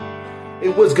Hey,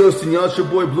 what's ghosting y'all? It's your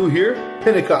boy Blue here,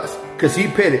 Pentecost, because he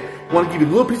paid it. Want to give you a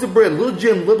little piece of bread, a little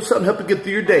gem, a little something to help you get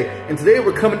through your day. And today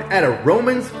we're coming at a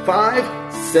Romans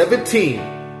 5:17.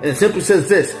 And it simply says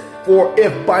this: for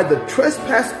if by the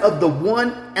trespass of the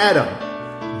one Adam,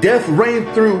 death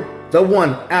reigned through the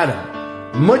one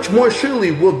Adam, much more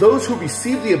surely will those who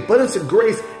receive the abundance of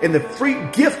grace and the free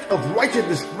gift of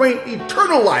righteousness reign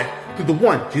eternal life through the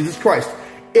one, Jesus Christ.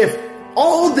 If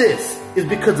all this is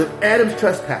because of Adam's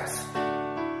trespass,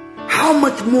 how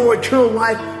much more eternal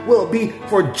life will it be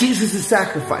for Jesus'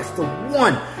 sacrifice? The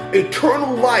one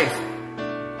eternal life.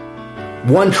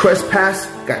 One trespass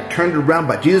got turned around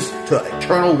by Jesus to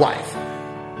eternal life.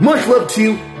 Much love to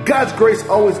you. God's grace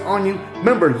always on you.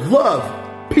 Remember, love,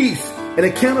 peace, and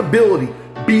accountability.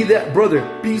 Be that brother.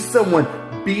 Be someone.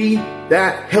 Be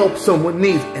that help someone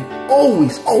needs. And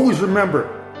always, always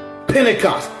remember,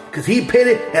 Pentecost, because he paid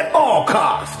it at all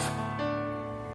costs.